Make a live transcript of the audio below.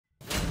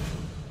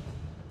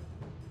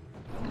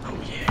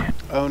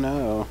Oh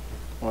no.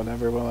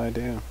 Whatever will I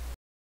do?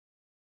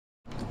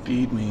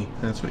 Feed me.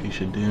 That's what you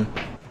should do.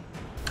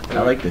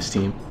 I like this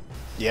team.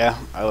 Yeah,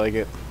 I like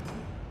it.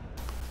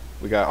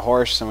 We got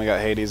Horse and we got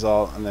Hades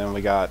ult, and then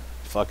we got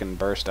fucking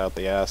Burst out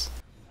the ass.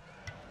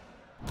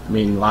 I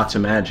mean, lots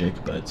of magic,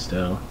 but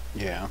still.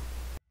 Yeah.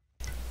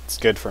 It's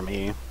good for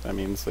me. That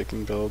means they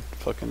can build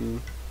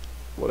fucking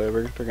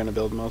whatever. They're gonna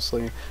build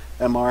mostly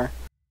MR.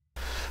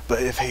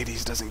 But if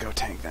Hades doesn't go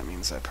tank, that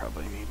means I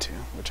probably need to,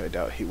 which I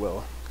doubt he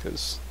will,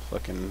 because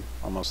fucking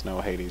almost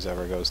no Hades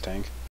ever goes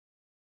tank.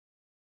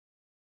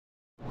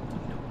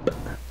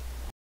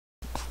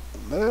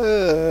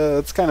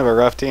 It's kind of a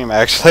rough team,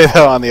 actually,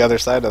 though, on the other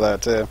side of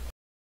that, too.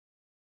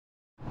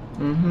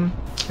 Mm-hmm.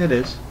 It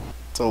is.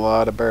 It's a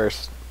lot of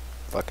burst.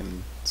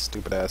 Fucking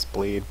stupid-ass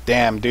bleed.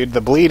 Damn, dude, the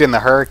bleed and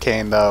the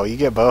hurricane, though. You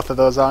get both of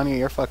those on you,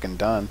 you're fucking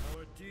done.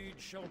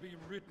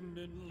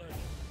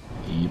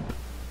 Yep.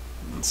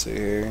 Let's see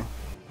here.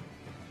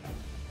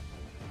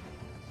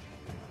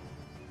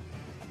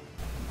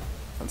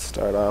 Let's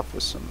start off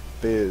with some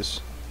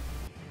biz.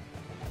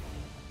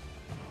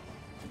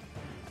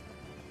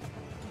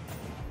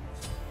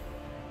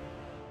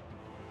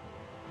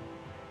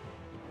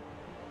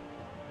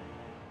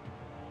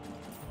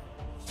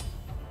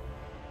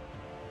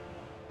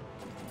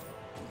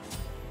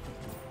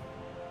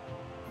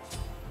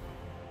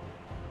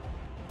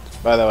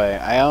 By the way,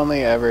 I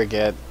only ever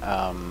get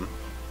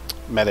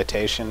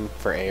meditation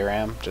for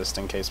ARAM, just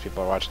in case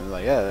people are watching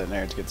like, yeah, the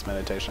nerd gets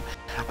meditation.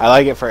 I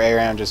like it for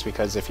ARAM just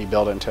because if you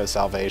build it into a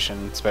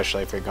salvation,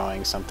 especially if you're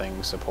going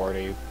something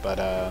supporty, but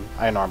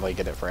I normally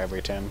get it for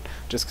every tune,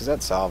 just because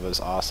that salve is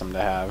awesome to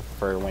have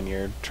for when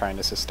you're trying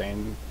to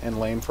sustain in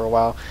lane for a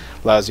while.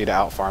 Allows you to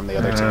outfarm the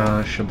other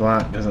team.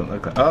 Shablat doesn't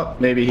look like... Oh,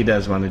 maybe he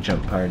does want to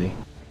jump party.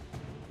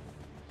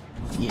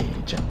 Yeah,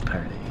 jump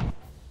party.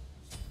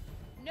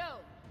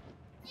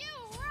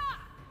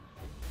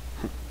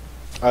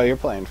 Oh, you're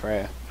playing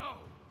Freya.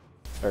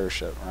 No. Or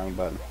shit, wrong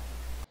button.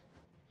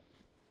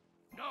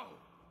 No,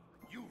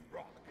 you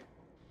rock.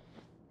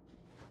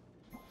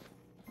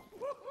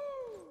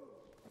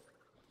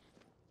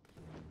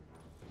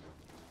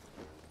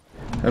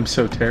 I'm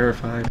so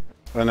terrified.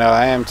 Well, no,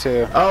 I am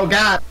too. Oh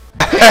god!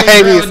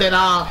 Hades, it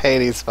off.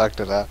 Hades fucked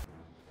it up.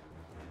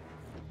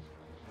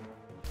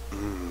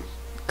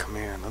 Come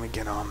here, let me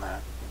get on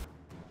that.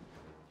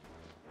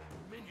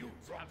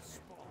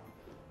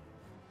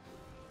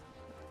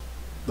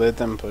 Let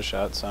them push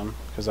out some,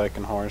 because I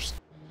can horse.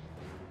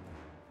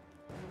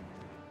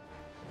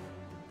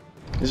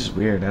 This is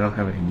weird, I don't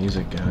have any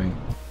music going.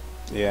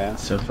 Yeah.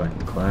 It's so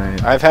fucking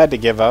quiet. I've had to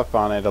give up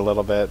on it a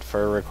little bit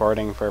for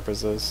recording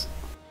purposes,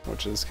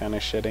 which is kind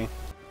of shitty.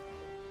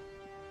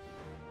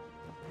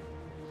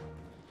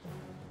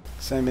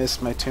 So I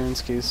missed my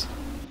tuneskis.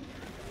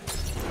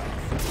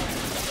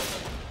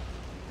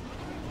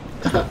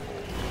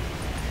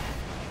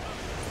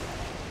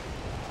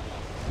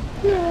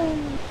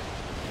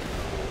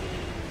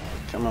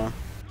 Come on.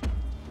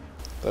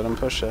 Let him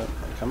push it.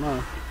 Come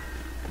on.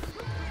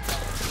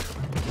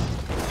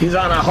 He's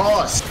on a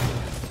horse!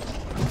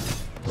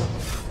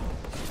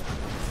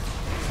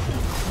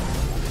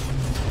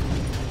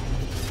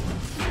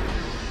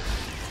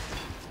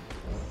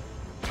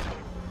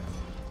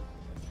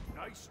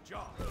 Nice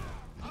job.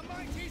 A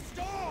mighty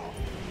storm.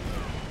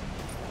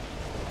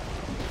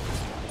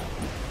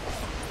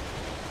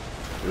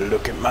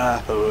 Look at my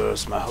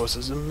horse. My horse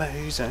is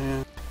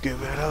amazing. Give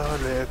it a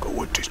lick.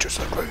 Oh, it tastes just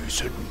like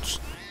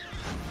raisins.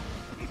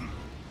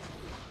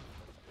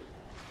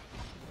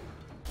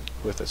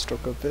 With a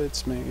stroke of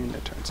its mane,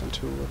 it turns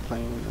into a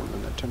plane, and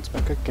then it turns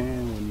back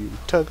again when you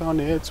tug on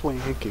its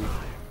winky.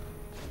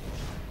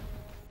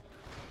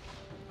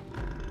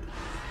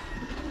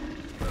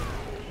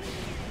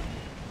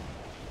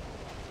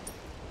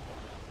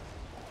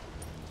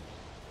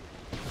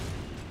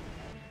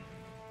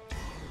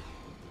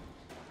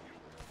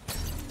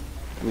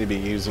 I need to be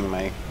using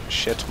my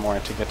shit more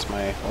to get to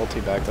my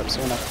ulti back up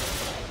soon enough.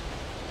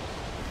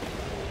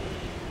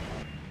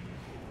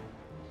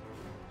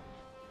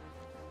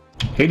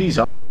 Hades,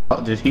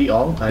 did he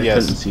ult? I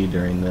Yes. couldn't see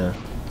during the...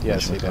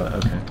 Yes, he did.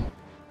 Okay.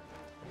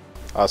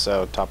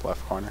 Also, top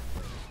left corner.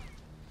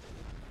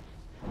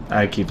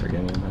 I keep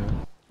forgetting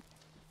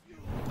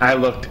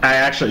that. I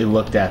actually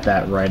looked at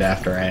that right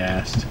after I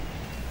asked.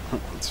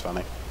 It's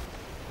funny.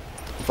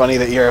 Funny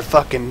that you're a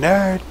fucking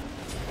nerd.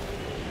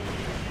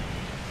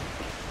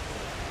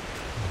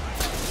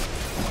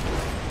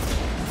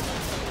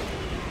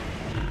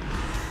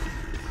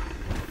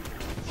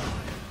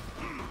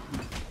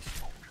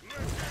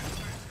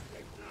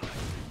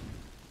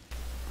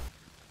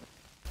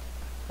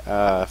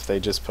 If they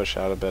just push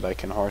out a bit, I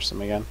can horse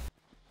them again.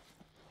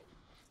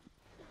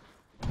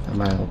 And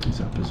my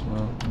ulti's up as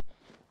well.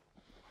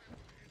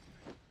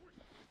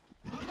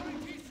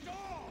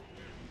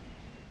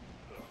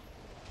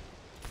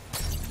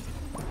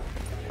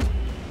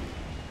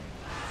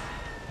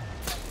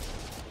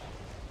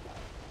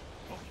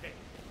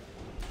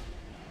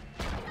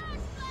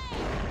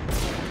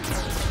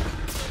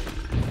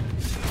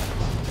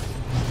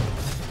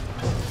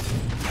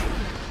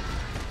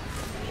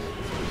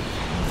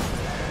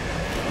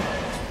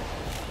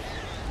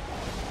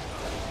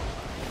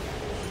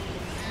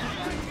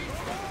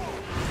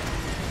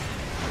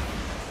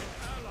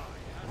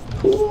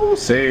 Ooh,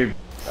 saved.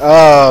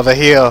 Oh, the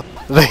heal.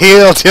 The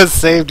heal just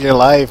saved your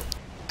life.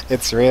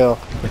 It's real.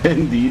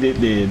 Indeed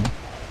it did.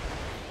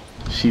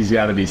 She's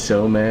gotta be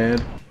so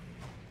mad.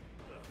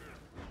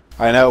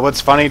 I know.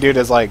 What's funny, dude,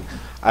 is like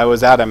I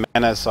was out of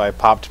mana, so I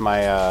popped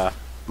my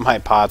my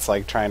pots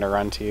like trying to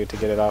run to you to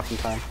get it off in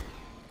time.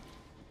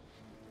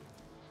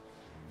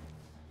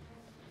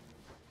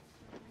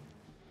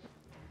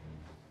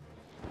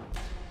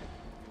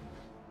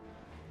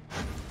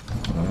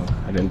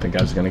 Oh, I didn't think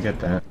I was gonna get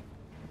that.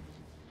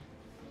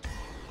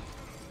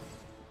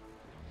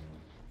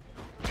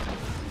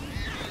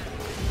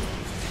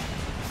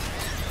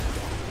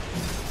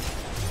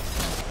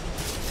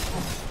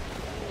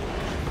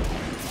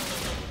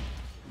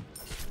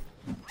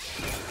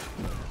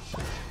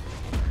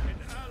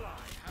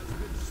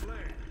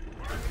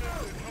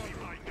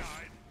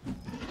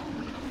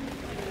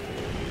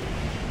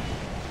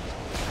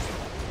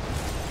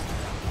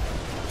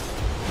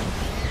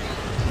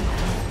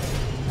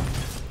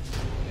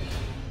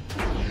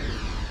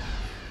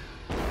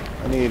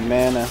 I need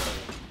mana.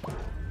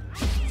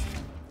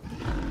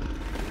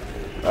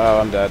 Oh,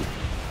 I'm dead.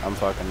 I'm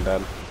fucking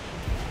dead.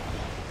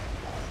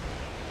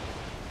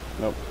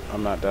 Nope,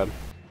 I'm not dead.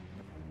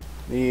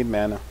 Need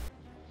mana.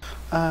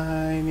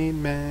 I need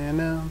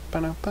mana.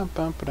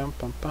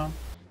 Ba-dum-bum-bum-ba-dum-bum-bum.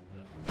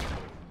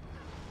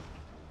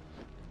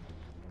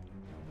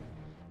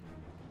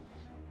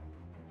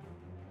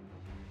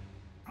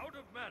 Out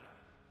of mana.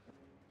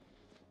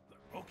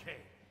 Okay.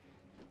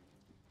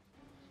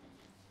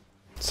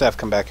 Seth,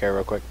 come back here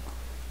real quick.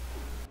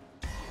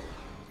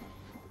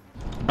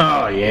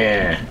 Oh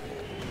yeah.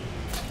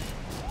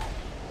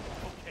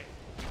 Okay.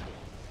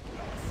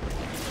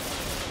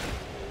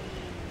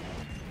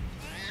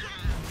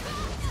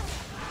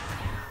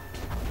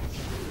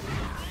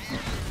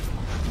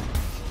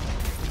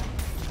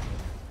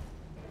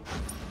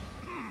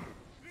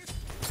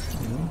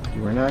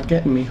 You were not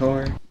getting me,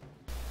 whore.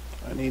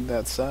 I need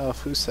that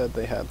salve. Who said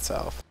they had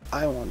salve?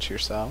 I want your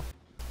salve.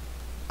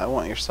 I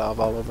want your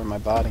salve all over my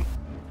body.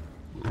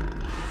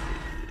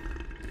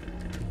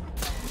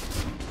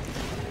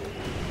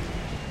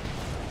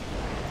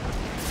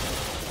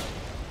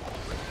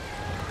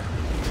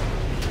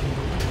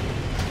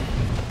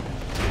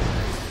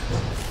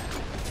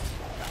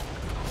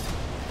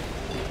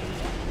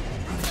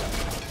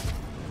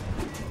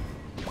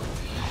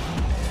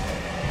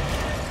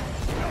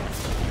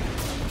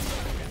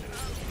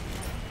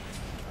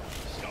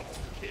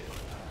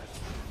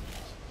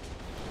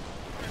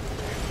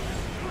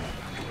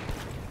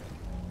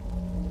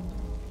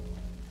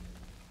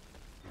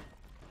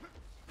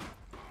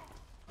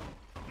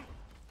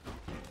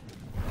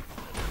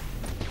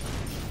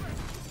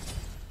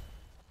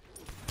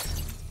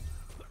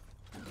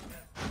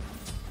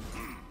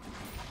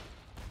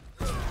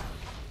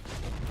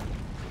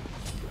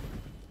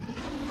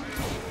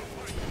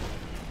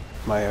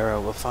 My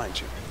arrow will find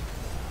you.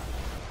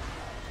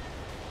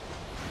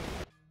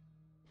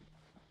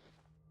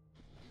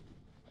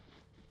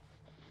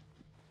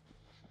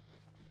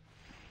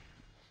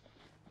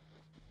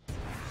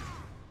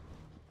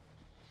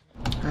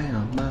 I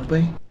on my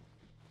way.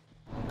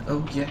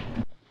 Oh yeah.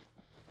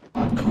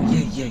 Oh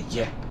yeah, yeah,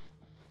 yeah.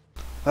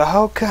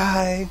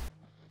 Okay.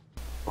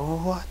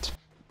 What?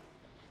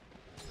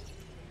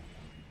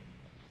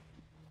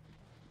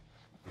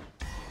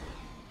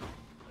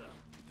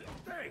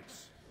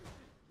 Thanks.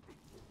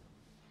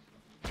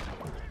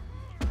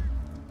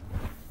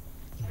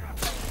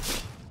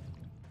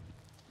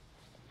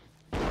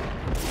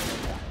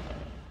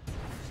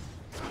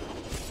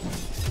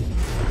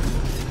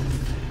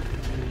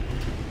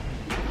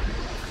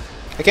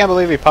 I can't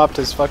believe he popped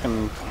his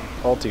fucking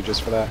ulti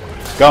just for that.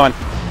 Going.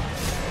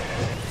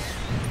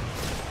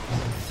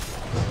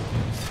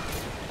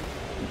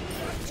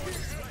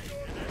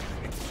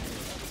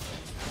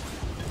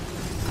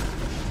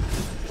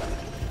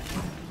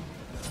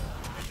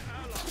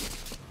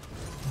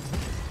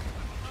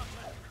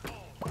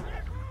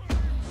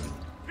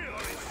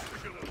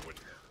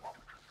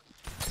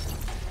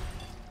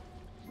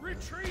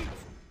 Retreat.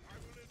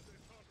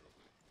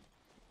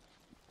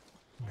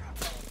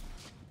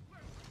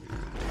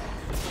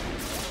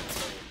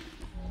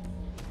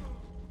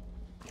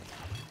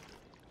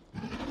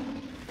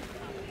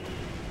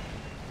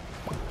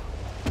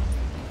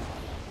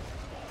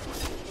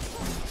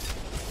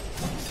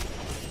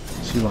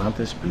 Does he want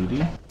this booty?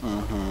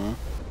 Mm-hmm.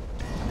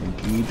 I think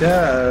he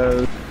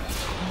does.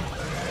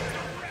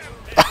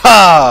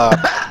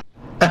 Ah!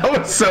 That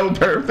was so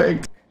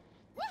perfect.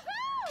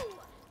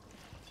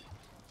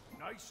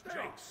 Nice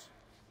jokes.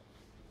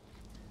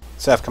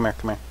 Seth, come here,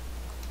 come here.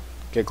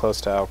 Get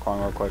close to Ao Kwang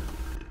real quick.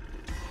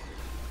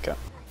 Okay.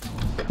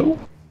 Cool.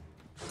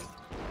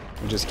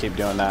 You just keep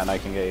doing that and I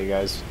can get you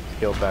guys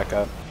healed back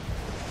up.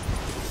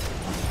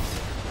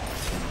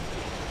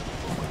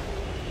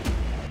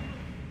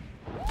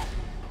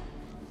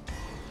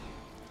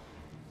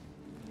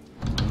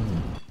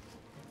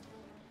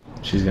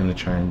 She's gonna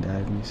try and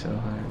dive me so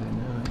hard, I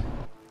know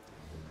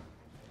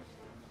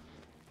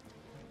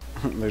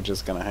it. They're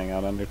just gonna hang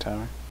out under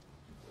tower.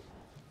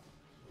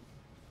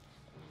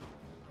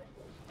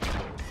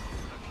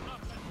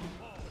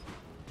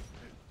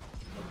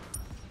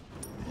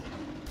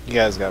 You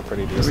guys got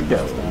pretty Here we decent go.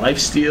 health now.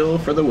 Lifesteal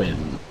for the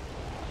win.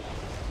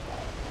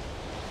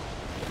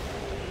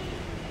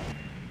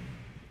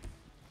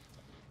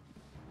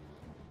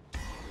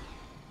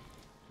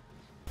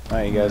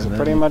 Alright, you guys are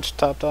pretty much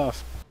topped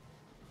off.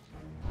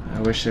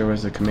 I wish there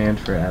was a command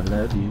for I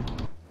love you.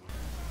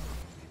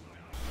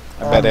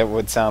 I bet it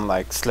would sound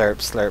like slurp,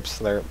 slurp,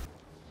 slurp.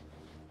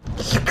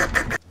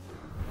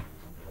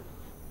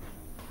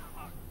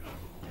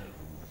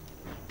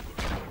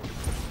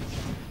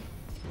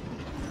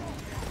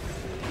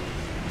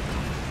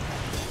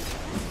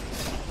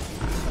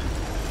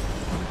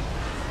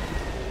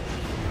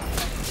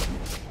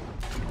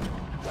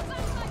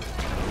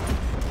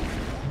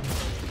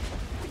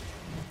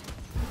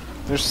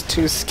 They're just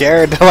too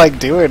scared to like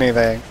do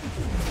anything.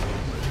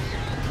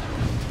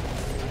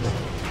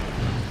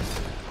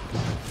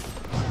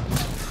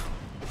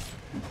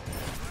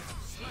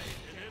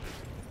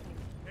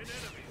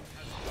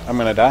 I'm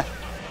gonna die.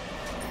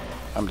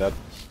 I'm dead.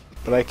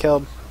 But I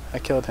killed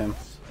him.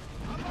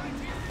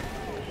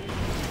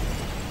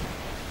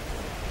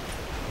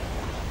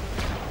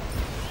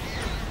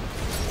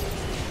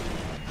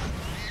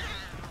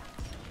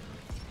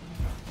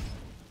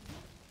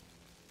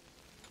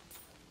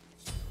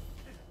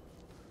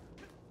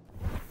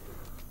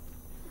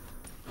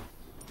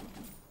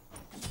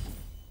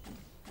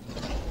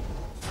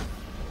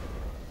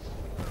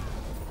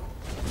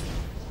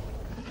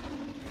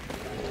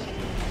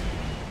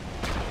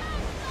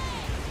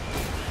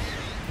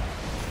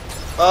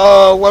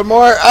 Oh, one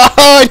more!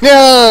 Oh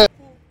no!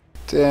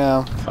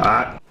 Damn.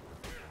 Fuck.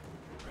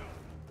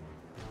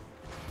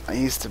 I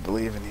used to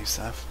believe in you,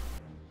 Seth.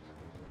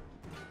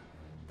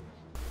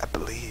 I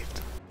believed.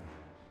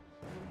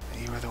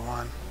 You were the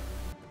one.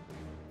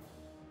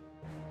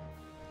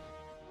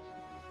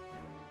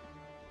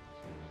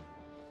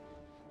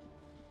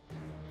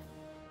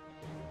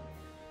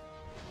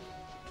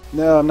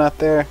 No, I'm not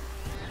there.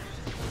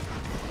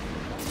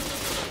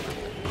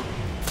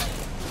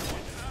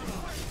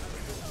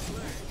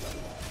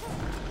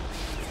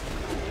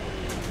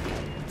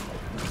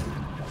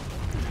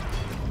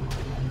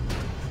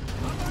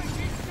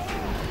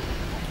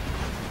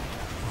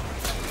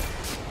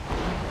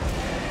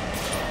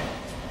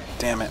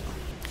 Damn it.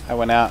 I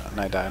went out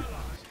and I died.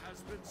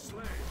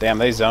 Damn,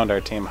 they zoned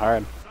our team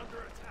hard.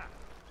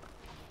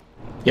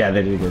 Yeah,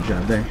 they did a good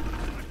job there.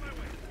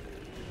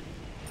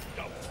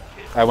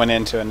 I went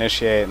in to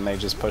initiate and they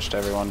just pushed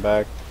everyone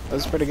back. That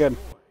was pretty good.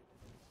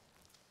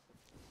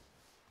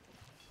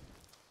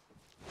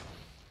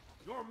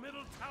 Your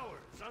middle tower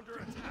is under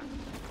attack.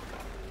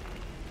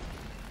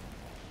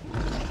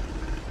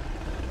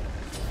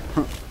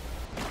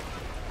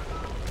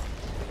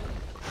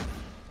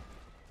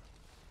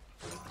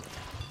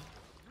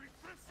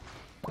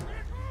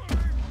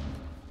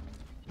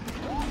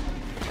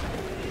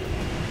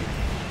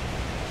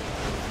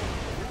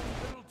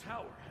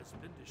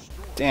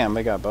 Damn,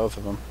 they got both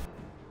of them.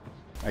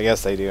 I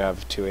guess they do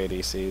have 2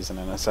 ADCs and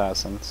an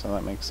assassin, so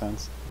that makes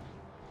sense.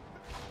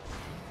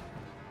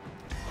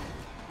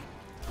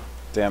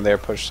 Damn, they're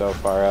pushed so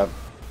far up.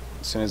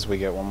 As soon as we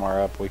get one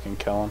more up, we can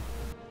kill them.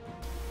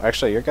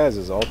 Actually, your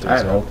guys' ulti. I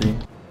had ulti.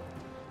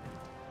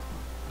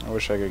 I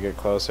wish I could get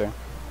closer.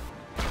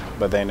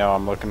 But they know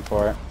I'm looking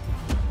for it.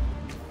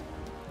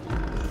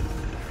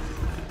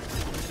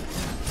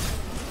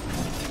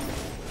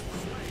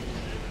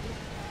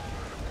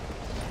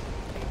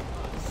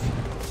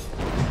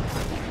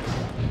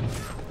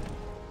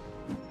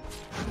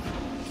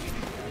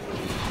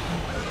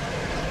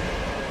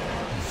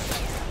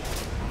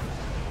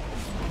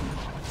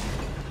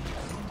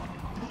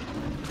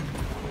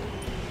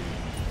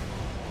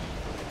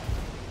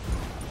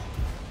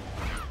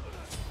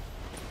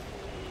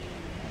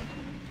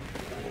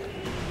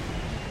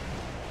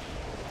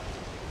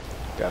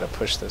 Gotta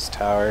push this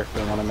tower if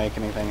we want to make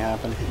anything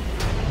happen.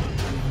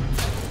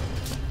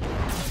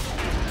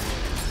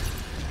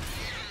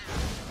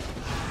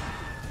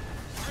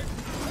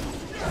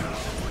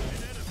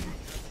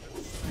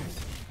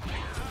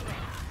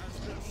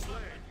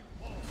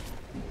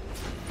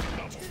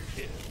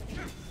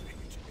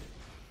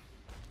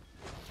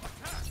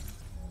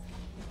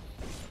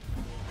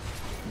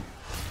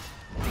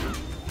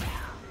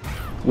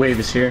 Wave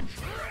is here.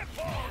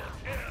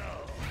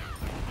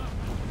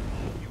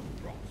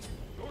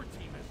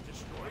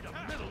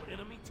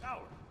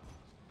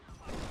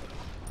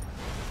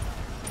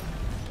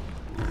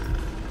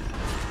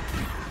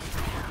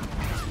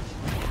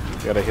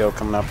 Got a heal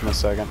coming up in a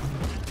second.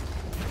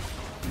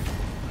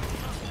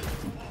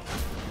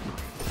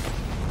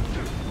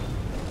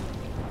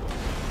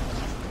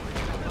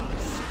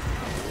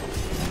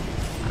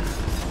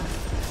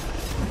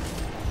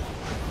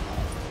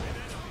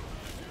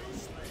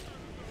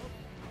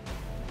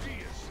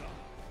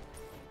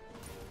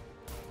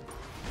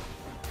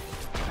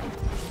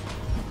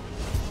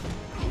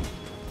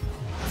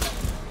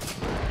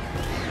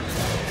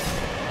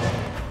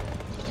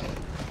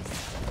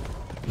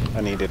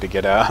 I needed to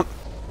get out.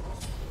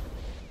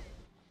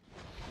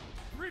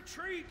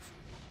 Retreat!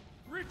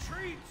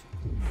 Retreat!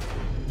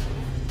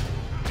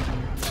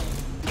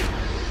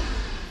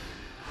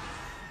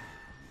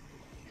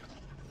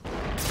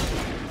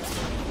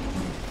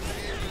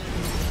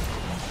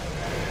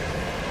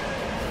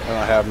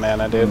 have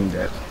mana, dude. I'm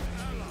dead.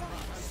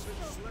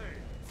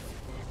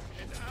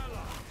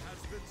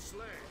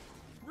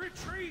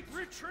 Retreat!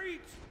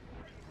 Retreat!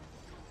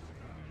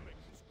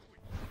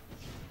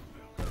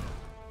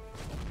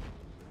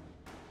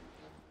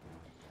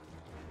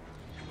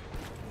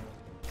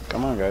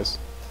 Come on, guys.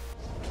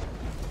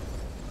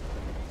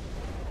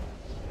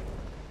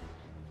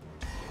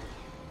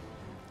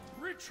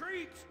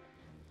 Retreat!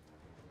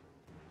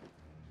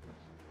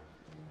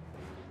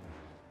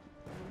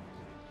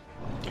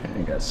 Okay,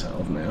 I got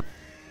salve now.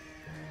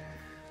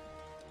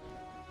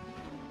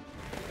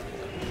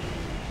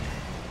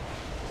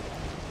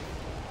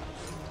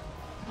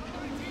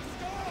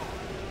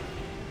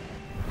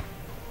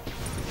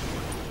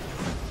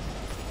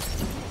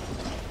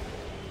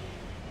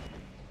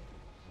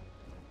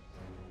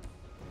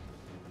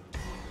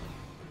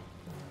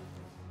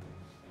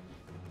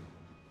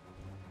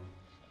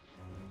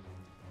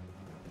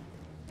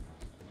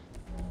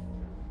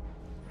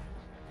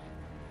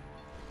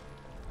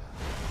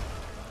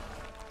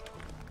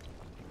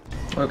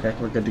 Okay,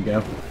 we're good to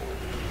go.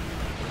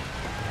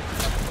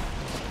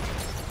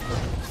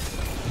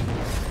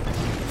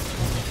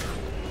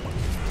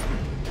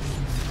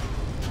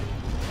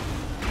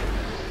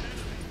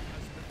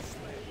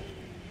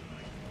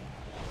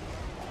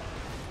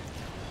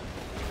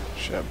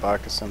 Shit,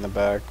 Bacchus in the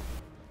back.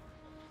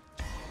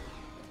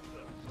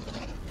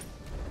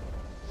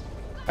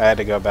 I had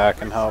to go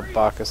back and help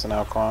Bacchus and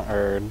Alquan,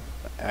 or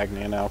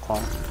Agni and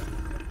Alquan.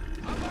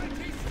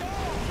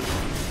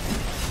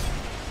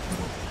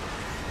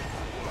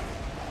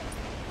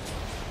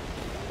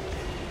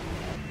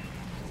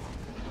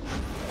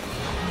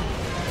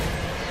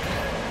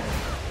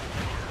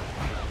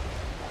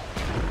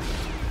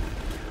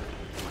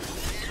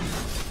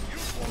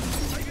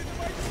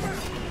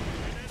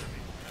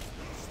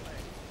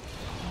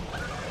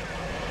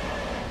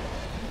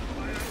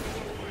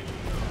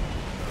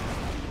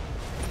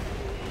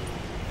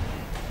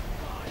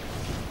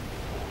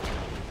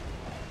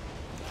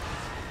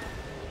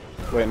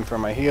 Waiting for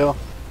my heal.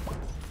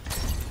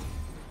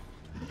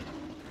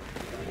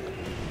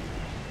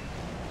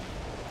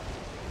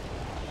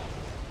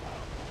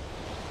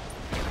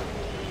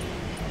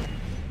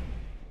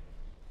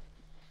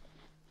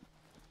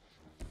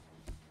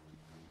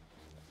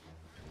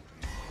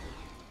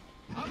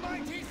 A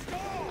mighty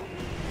storm!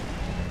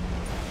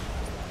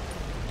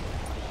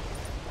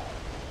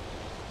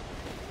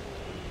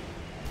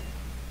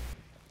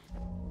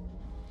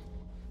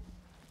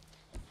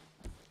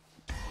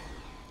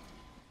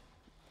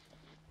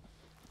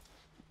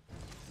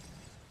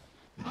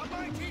 A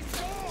mighty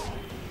storm!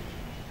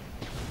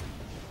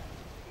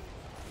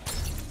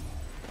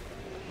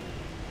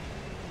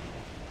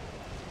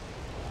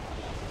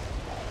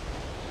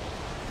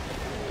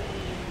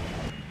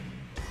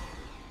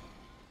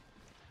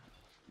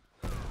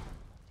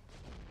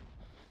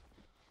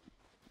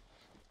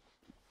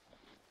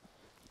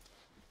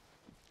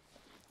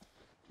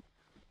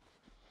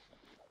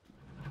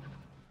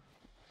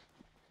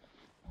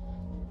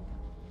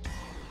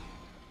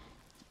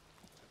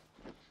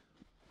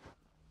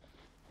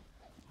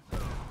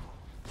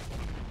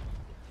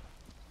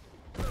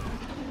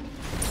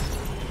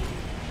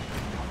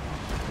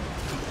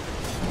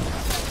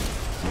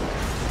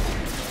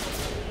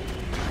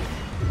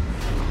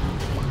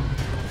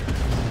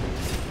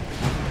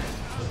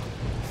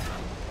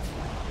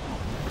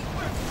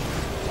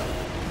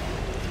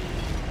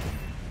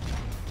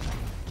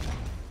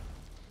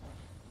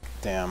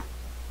 Damn.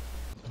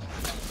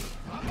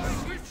 A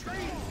mighty retreat!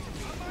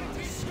 A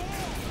mighty storm!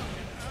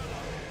 An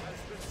ally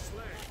has been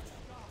slain.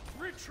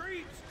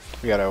 Retreat!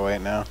 We gotta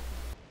wait now.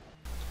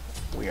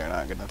 We are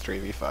not gonna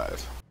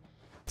 3v5.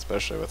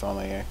 Especially with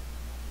only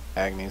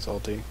Agni's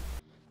ulti.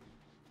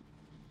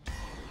 I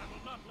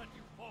will not let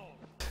you fall.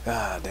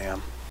 Ah,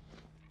 damn.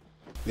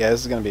 Yeah,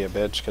 this is gonna be a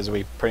bitch, because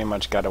we pretty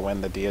much gotta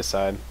win the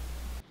deicide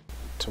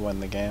to win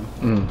the game.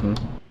 Mm-hmm.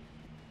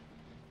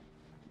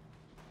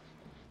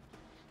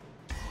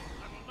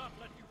 I will not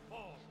let you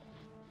fall.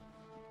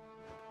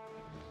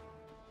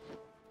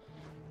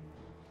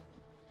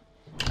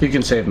 You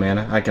can save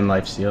mana. I can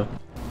life steal,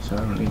 so I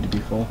don't need to be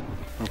full.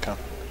 Okay.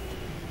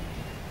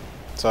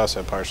 It's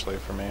also partially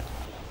for me.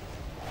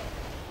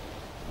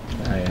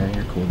 Ah, yeah,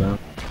 you're cool down.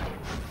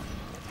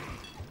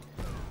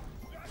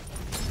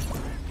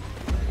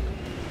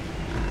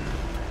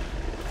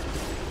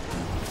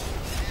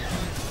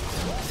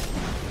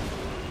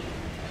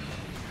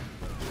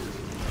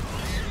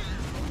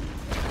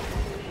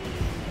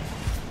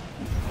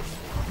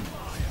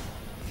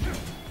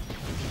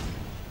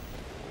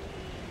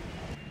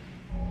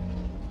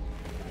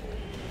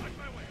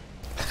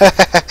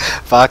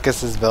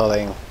 Bacchus is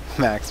building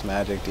max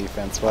magic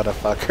defense. What a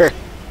fucker.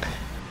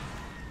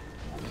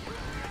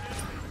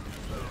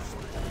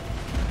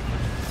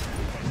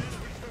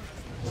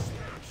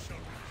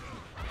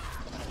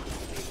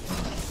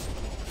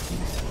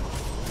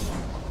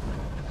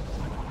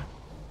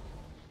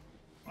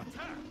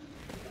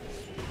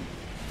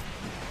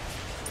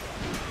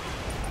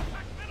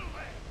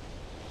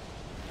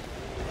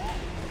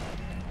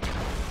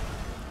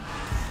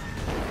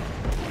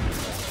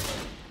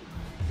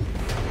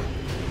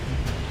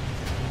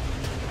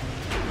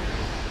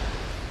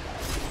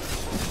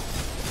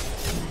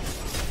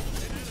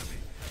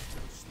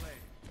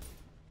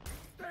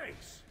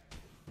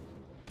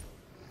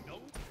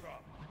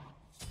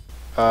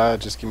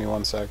 Just give me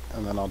 1 sec,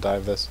 and then I'll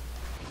dive this.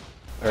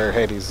 Or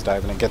Hades is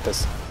diving it. Get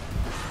this.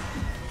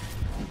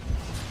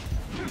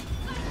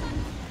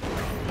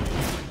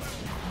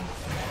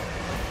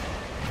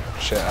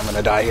 Shit, I'm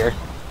gonna die here.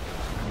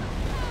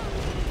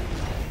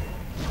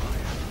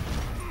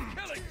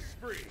 Killing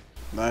spree.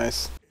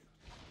 Nice.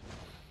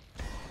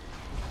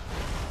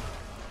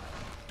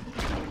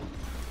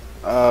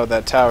 Oh,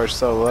 that tower's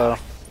so low.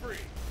 Spree.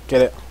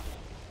 Get it.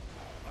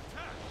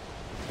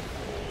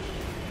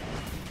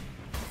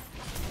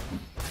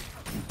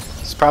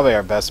 It's probably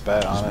our best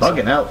bet, honestly.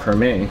 Bugging out for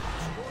me. An enemy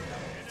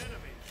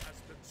has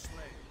been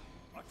slain.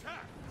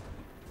 Attack.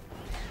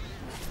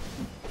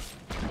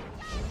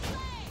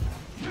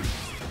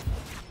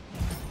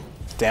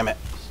 Damn it.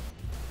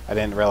 I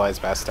didn't realize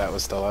Bastat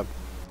was still up.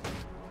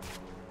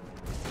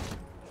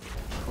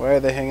 Why are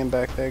they hanging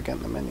back there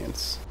getting the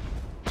minions?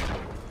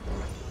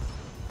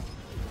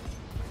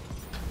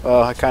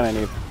 Well, I kinda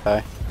need to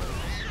die.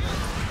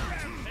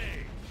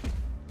 Rampage.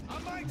 A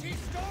mighty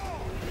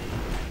storm.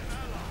 An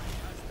ally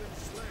has been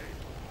slain.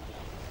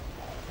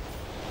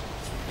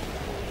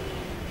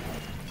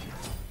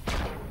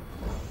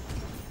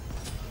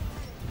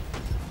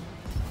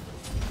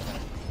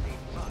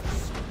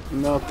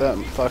 Melt that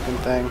fucking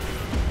thing.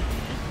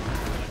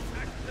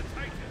 Attack the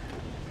Titan.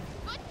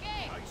 Good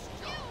game! Nice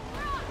You job.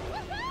 rock!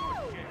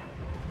 Woohoo!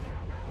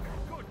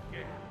 Good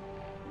game.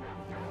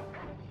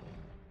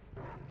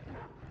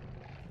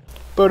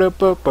 Boop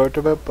boop boop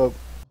boop boop.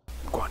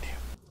 Guan Yu.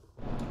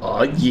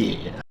 Oh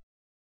yeah.